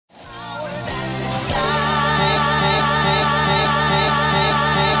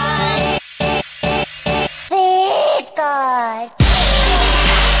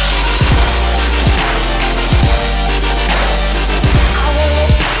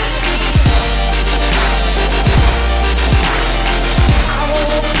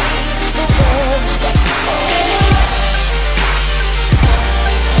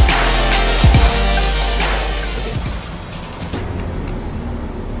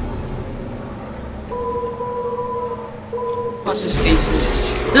What's his cases?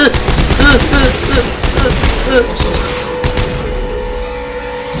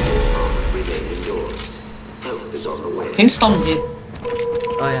 Can you stop me?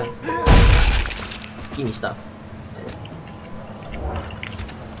 Oh yeah. Give me stuff.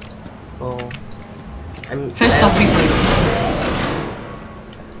 Oh. I'm Can you stop people?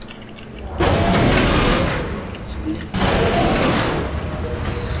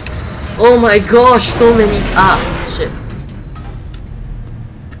 Oh my gosh, so many shit.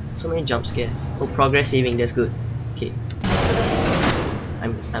 So many jump scares. Oh, progress saving, that's good. Okay.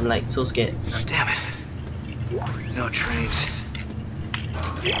 I'm like so scared. Oh, damn it. No trains.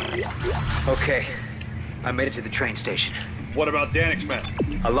 Okay. I made it to the train station. What about Danek's men?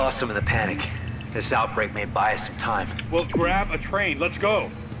 I lost them in the panic. This outbreak may buy us some time. Well, grab a train. Let's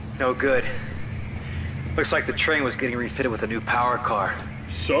go. No good. Looks like the train was getting refitted with a new power car.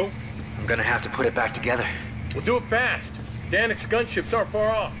 So? I'm gonna have to put it back together. We'll do it fast. Danek's gunships aren't far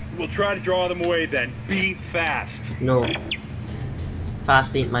off. We'll try to draw them away then. Be fast. No.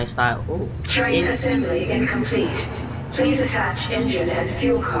 Fast ain't my style. Oh. Train assembly incomplete. Please attach engine and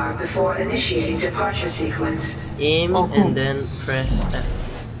fuel car before initiating departure sequence. Aim and then press F.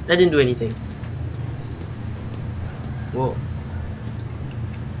 That didn't do anything. Whoa.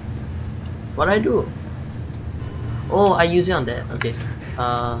 What'd I do? Oh, I use it on that. Okay.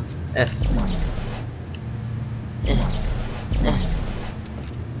 F.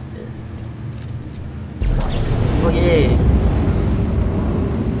 Oh yeah.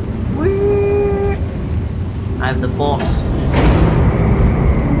 Whee! I have the force.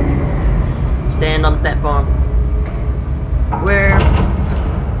 Stand on the platform. Where?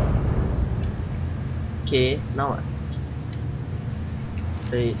 Okay, now what?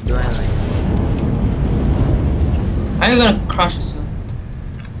 Wait, do I like? How are you gonna crush this one?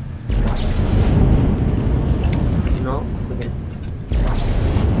 You know? Okay.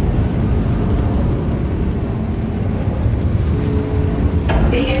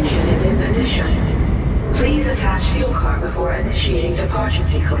 The engine is in position. Please attach fuel car before initiating departure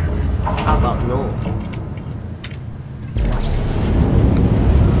sequence. How about no?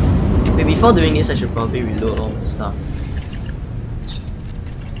 Wait, before doing this I should probably reload all my stuff.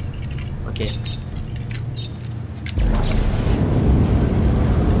 Okay.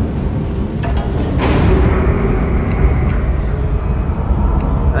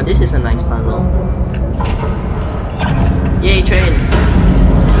 This is a nice puzzle. Yay, train!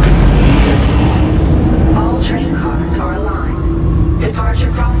 All train cars are aligned.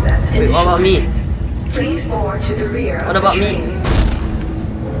 Departure process Wait, what about me? Please board to the rear What of about the me?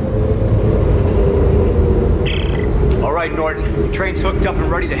 train. Alright, Norton. The train's hooked up and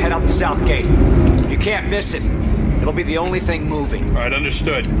ready to head out the south gate. You can't miss it. It'll be the only thing moving. Alright,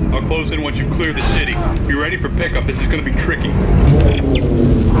 understood. I'll close in once you clear the city. Be ready for pickup. This is gonna be tricky.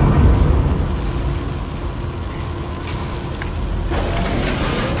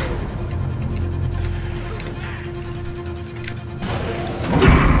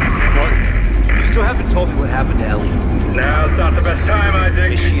 You still haven't told me what happened to Ellie. Now it's not the best time, I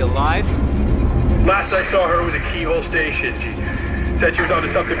think. Is she alive? Last I saw her was at Keyhole Station. She said she was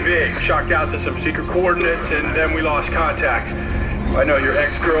onto something big, shocked out to some secret coordinates, and then we lost contact. I know your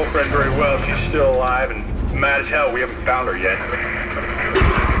ex-girlfriend very well. She's still alive and mad as hell. We haven't found her yet.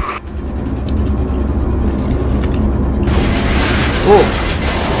 Oh!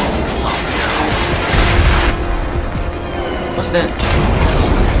 What's that?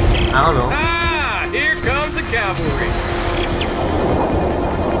 I don't know. Ah! Here comes the cavalry.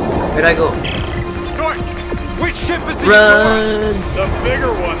 Where'd I go? Norton, which ship is it? Run! The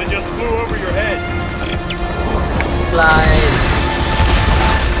bigger one that just flew over your head. Fly!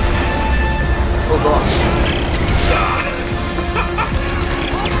 Oh gosh.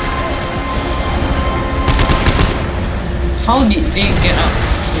 How did they get up?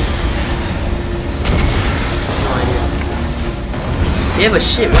 No idea. They have a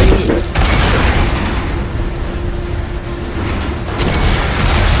ship, what do you mean?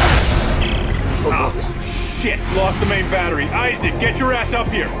 Oh gosh. Shit, lost the main battery. Isaac, get your ass up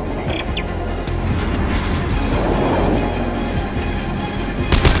here.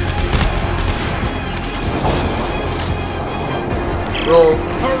 Roll.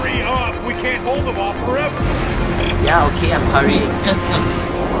 Hurry up, we can't hold them off forever. Yeah, okay, I'm hurrying. Yes,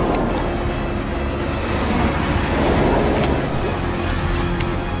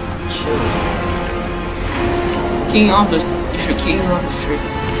 Chill. king of the king of the street.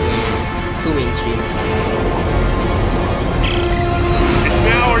 Too mainstream. It's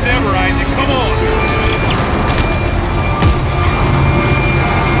now or never, Isaac, come on.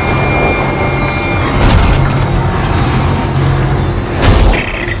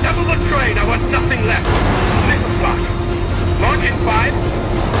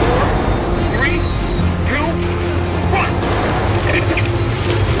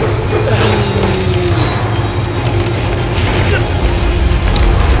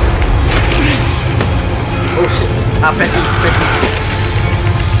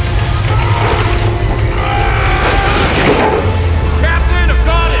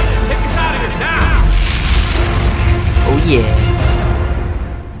 yeah.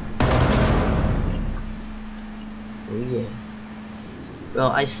 Oh yeah.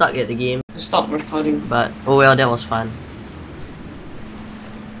 Well, I suck at the game, Stop recording. but oh well, that was fun.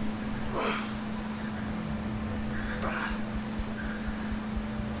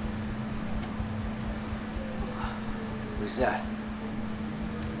 Who's that?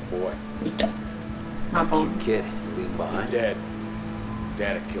 Boy. Who's that? My phone. Kid, leaving behind. Dead.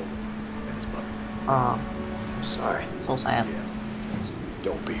 Dad had killed him and his mother. I'm sorry. So sad.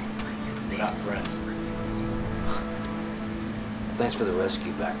 Don't be. We're not friends. Thanks for the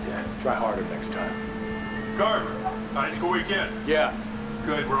rescue back there. Try harder next time. Carver, nice good weekend. Yeah,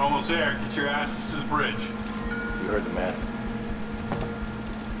 Good, we're almost there. Get your asses to the bridge. you heard the man.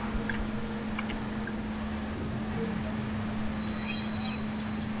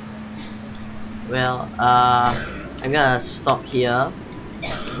 Well, I'm gonna stop here.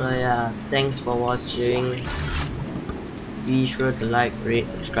 So yeah, thanks for watching. Be sure to like, rate,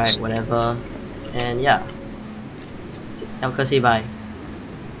 subscribe, whatever. And yeah. I'll say bye.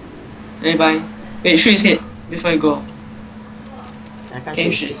 Hey, bye. Wait, shoot his head before you go. I can't Can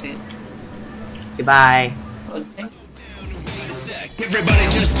you see shoot shit. his head? Goodbye. Oh, thank Everybody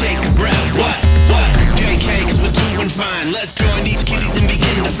just take a breath. What? JK, cause we're doing fine. Let's join these kitties and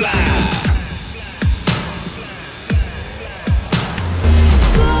begin to fly.